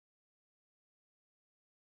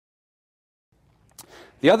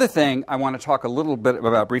The other thing I want to talk a little bit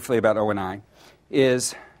about briefly about O&I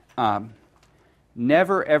is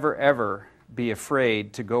never, ever, ever be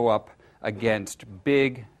afraid to go up against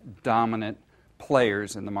big, dominant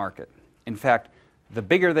players in the market. In fact, the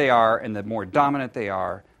bigger they are and the more dominant they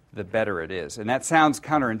are, the better it is. And that sounds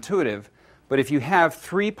counterintuitive, but if you have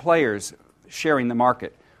 3 players sharing the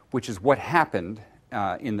market, which is what happened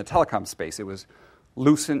in the telecom space, it was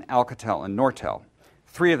Lucent, Alcatel, and Nortel,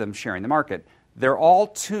 3 of them sharing the market, they're all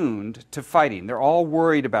tuned to fighting. They're all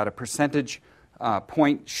worried about a percentage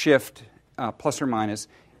point shift, plus or minus,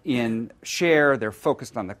 in share. They're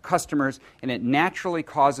focused on the customers, and it naturally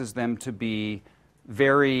causes them to be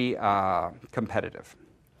very competitive.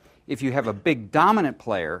 If you have a big dominant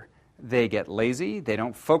player, they get lazy, they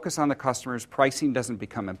don't focus on the customers, pricing doesn't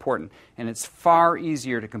become important, and it's far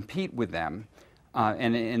easier to compete with them.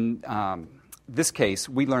 And in this case,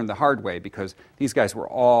 we learned the hard way because these guys were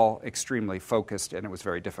all extremely focused and it was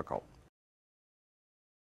very difficult.